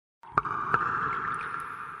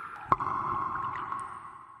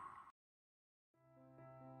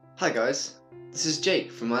Hi guys, this is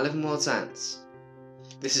Jake from MyLivingWorldsAnts.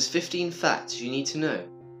 This is 15 facts you need to know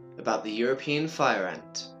about the European fire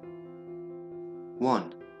ant.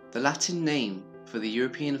 1. The Latin name for the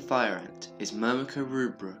European fire ant is Myrmica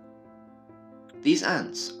Rubra. These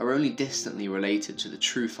ants are only distantly related to the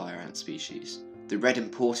true fire ant species, the red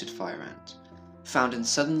imported fire ant, found in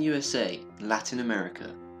southern USA and Latin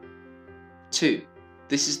America. 2.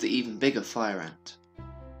 This is the even bigger fire ant.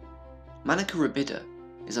 Manica Rubida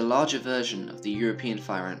is a larger version of the European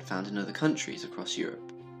fire ant found in other countries across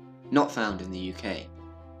Europe, not found in the UK.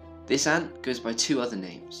 This ant goes by two other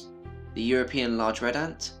names, the European large red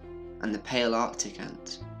ant and the pale Arctic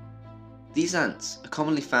ant. These ants are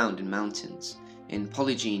commonly found in mountains in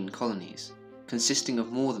polygene colonies consisting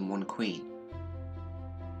of more than one queen.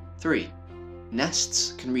 3.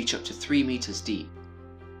 Nests can reach up to 3 meters deep.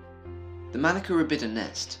 The Manica Rubida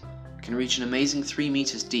nest can reach an amazing 3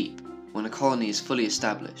 meters deep when a colony is fully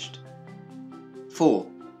established. 4.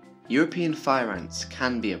 European fire ants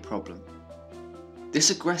can be a problem. This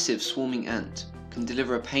aggressive swarming ant can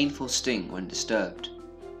deliver a painful sting when disturbed.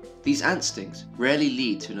 These ant stings rarely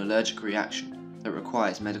lead to an allergic reaction that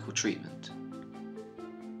requires medical treatment.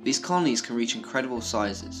 These colonies can reach incredible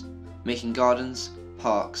sizes, making gardens,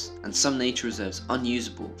 parks, and some nature reserves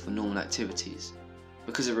unusable for normal activities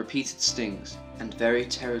because of repeated stings and very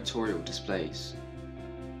territorial displays.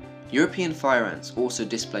 European fire ants also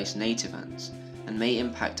displace native ants and may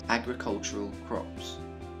impact agricultural crops.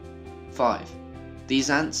 5. These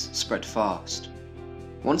ants spread fast.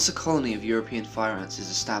 Once a colony of European fire ants is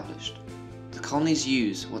established, the colonies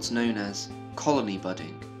use what's known as colony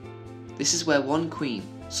budding. This is where one queen,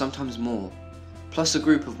 sometimes more, plus a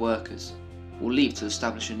group of workers, will leave to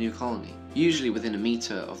establish a new colony, usually within a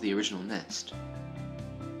meter of the original nest.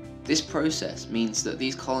 This process means that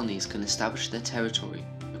these colonies can establish their territory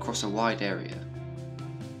across a wide area.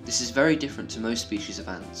 This is very different to most species of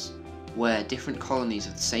ants, where different colonies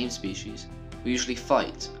of the same species will usually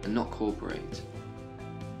fight and not cooperate.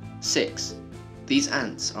 6. These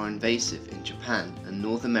ants are invasive in Japan and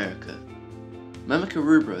North America. Myrmica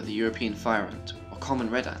Rubra, the European fire ant, or common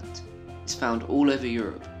red ant, is found all over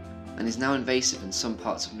Europe and is now invasive in some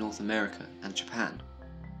parts of North America and Japan.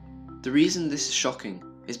 The reason this is shocking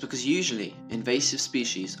is because usually invasive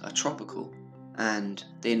species are tropical and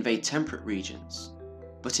they invade temperate regions,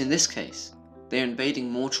 but in this case they are invading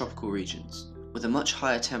more tropical regions with a much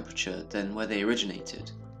higher temperature than where they originated.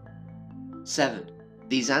 7.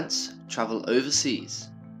 These ants travel overseas.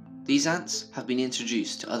 These ants have been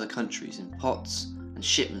introduced to other countries in pots and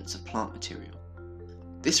shipments of plant material.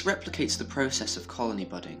 This replicates the process of colony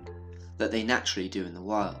budding that they naturally do in the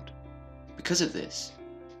wild. Because of this,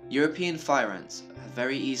 European fire ants have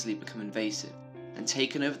very easily become invasive and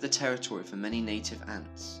taken over the territory for many native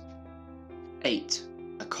ants. 8.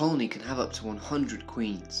 A colony can have up to 100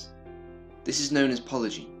 queens. This is known as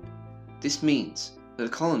polygene. This means that a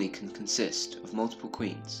colony can consist of multiple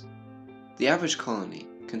queens. The average colony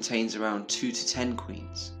contains around 2 to 10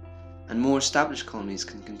 queens, and more established colonies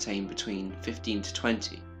can contain between 15 to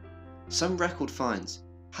 20. Some record finds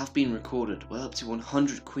have been recorded where up to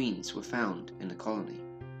 100 queens were found in a colony.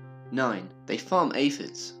 9. They farm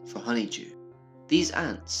aphids for honeydew. These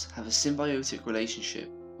ants have a symbiotic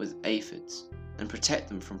relationship with aphids and protect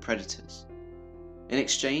them from predators. In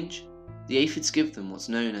exchange, the aphids give them what's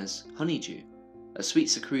known as honeydew, a sweet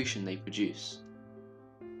secretion they produce.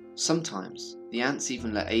 Sometimes, the ants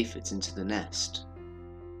even let aphids into the nest.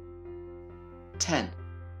 10.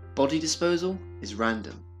 Body disposal is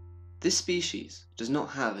random. This species does not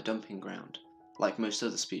have a dumping ground, like most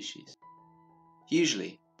other species.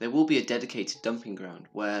 Usually, there will be a dedicated dumping ground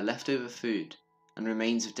where leftover food and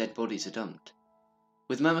remains of dead bodies are dumped.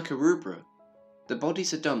 With Myrmica Rubra, the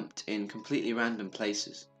bodies are dumped in completely random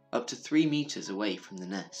places, up to 3 meters away from the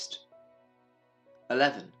nest.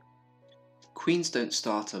 11. Queens don't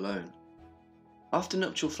start alone. After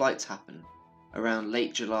nuptial flights happen, around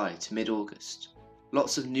late July to mid-August,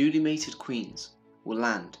 lots of newly mated queens will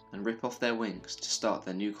land and rip off their wings to start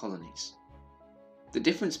their new colonies. The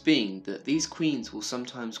difference being that these queens will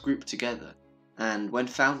sometimes group together, and when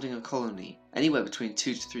founding a colony, anywhere between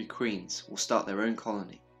 2 to 3 queens will start their own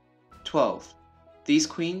colony. 12. These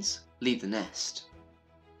queens leave the nest.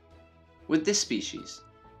 With this species,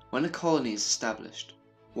 when a colony is established,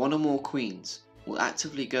 1 or more queens will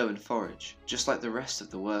actively go and forage, just like the rest of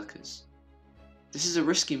the workers. This is a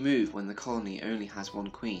risky move when the colony only has 1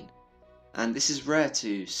 queen, and this is rare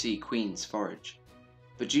to see queens forage,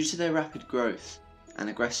 but due to their rapid growth and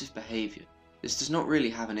aggressive behaviour, this does not really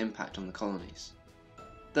have an impact on the colonies.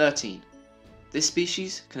 13. This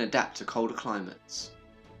species can adapt to colder climates.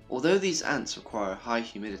 Although these ants require high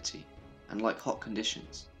humidity and like hot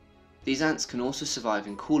conditions, these ants can also survive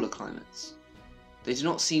in cooler climates. They do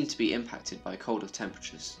not seem to be impacted by colder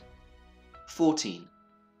temperatures. 14.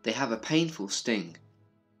 They have a painful sting.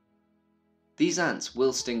 These ants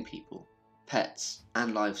will sting people, pets,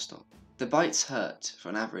 and livestock. The bites hurt for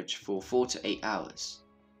an average for 4 to 8 hours.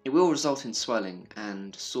 It will result in swelling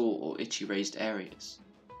and sore or itchy raised areas.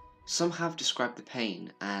 Some have described the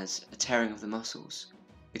pain as a tearing of the muscles.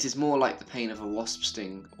 It is more like the pain of a wasp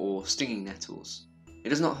sting or stinging nettles. It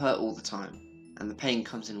does not hurt all the time, and the pain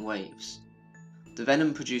comes in waves. The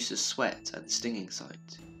venom produces sweat at the stinging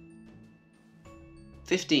site.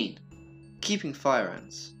 15. Keeping fire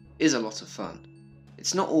ants is a lot of fun.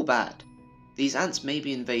 It's not all bad. These ants may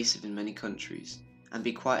be invasive in many countries and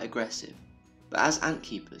be quite aggressive, but as ant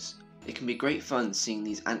keepers, it can be great fun seeing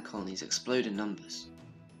these ant colonies explode in numbers.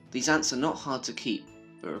 These ants are not hard to keep,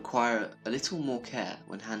 but require a little more care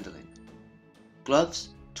when handling. Gloves,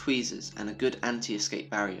 tweezers, and a good anti-escape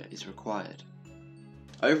barrier is required.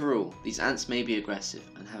 Overall, these ants may be aggressive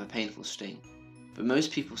and have a painful sting, but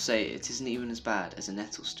most people say it isn't even as bad as a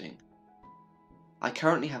nettle sting. I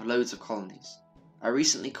currently have loads of colonies. I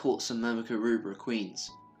recently caught some Myrmica Rubra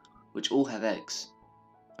queens, which all have eggs.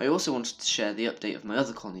 I also wanted to share the update of my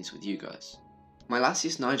other colonies with you guys. My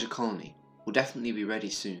Lasius niger colony will definitely be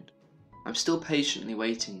ready soon. I'm still patiently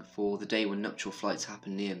waiting for the day when nuptial flights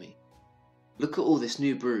happen near me. Look at all this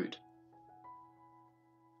new brood.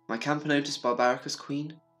 My Camponotus barbaricus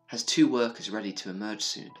queen has 2 workers ready to emerge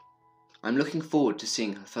soon. I'm looking forward to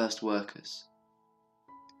seeing her first workers.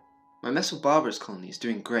 My Messelbarbarus colony is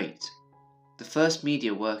doing great. The first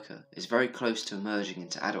media worker is very close to emerging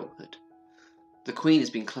into adulthood. The queen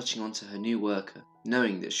has been clutching onto her new worker,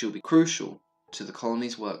 knowing that she'll be crucial to the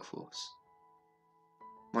colony's workforce.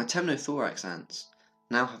 My Temnothorax ants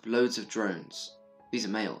now have loads of drones. These are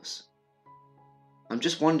males. I'm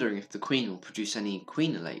just wondering if the queen will produce any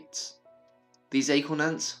queenolates. These acorn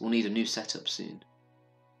ants will need a new setup soon.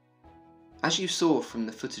 As you saw from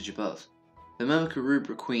the footage above, the Myrmica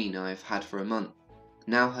Rubra queen I've had for a month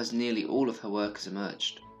now has nearly all of her workers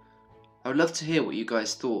emerged. I would love to hear what you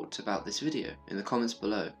guys thought about this video in the comments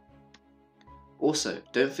below. Also,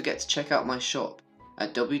 don't forget to check out my shop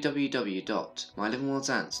at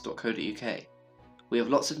www.MyLivingWorldsAnts.co.uk. We have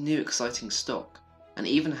lots of new exciting stock, and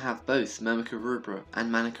even have both Myrmica Rubra and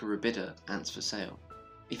Manica Rubida ants for sale.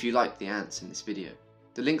 If you like the ants in this video,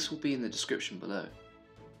 the links will be in the description below.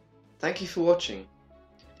 Thank you for watching.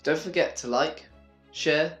 Don't forget to like,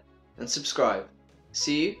 share, and subscribe.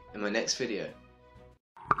 See you in my next video.